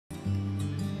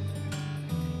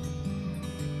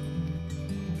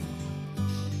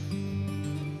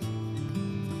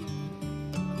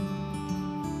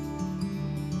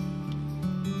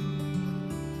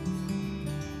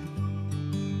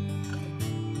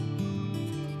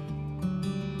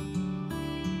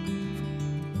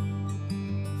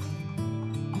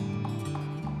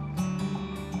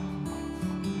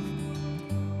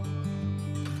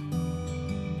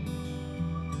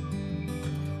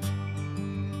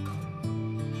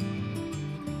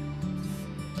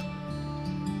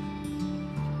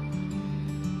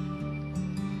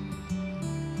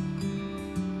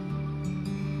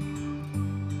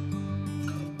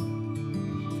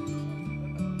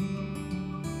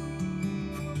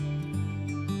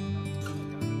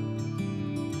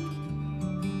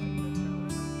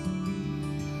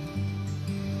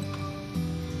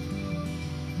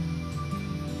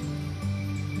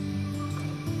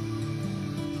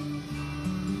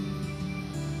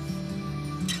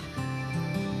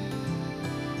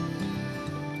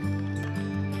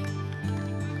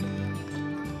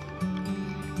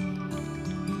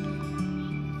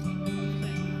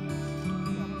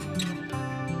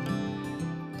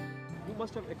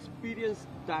must have experienced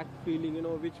that feeling, you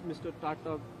know, which Mr.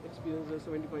 Tata experienced at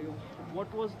 75.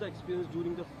 What was the experience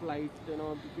during the flight, you know,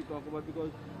 if we talk about,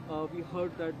 because we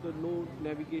heard that no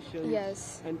navigation,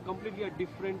 yes, and completely a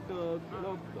different,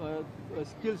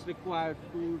 skills required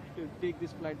to take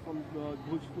this flight from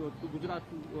Bhuj to Gujarat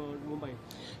to Mumbai.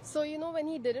 So, you know, when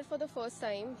he did it for the first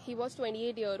time, he was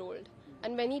 28-year-old.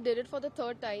 And when he did it for the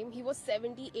third time, he was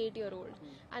 78-year-old.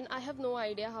 And I have no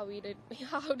idea how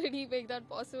how did he make that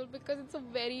possible, because it's a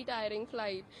very tiring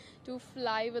flight to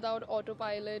fly without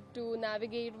autopilot, to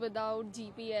navigate without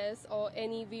GPS or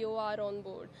any VOR on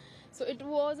board. So it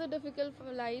was a difficult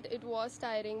flight, it was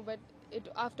tiring, but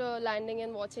after landing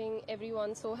and watching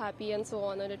everyone so happy and so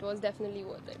honored, it was definitely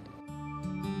worth it.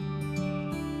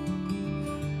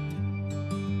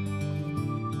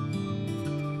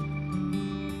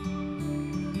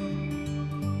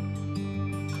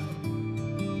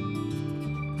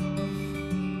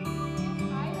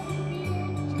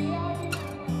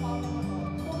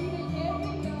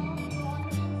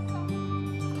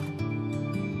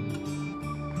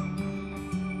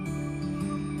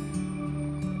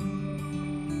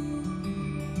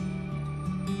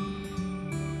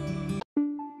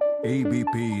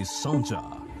 ABP Sanjha,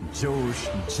 Josh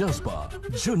Jazba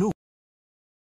Juhu.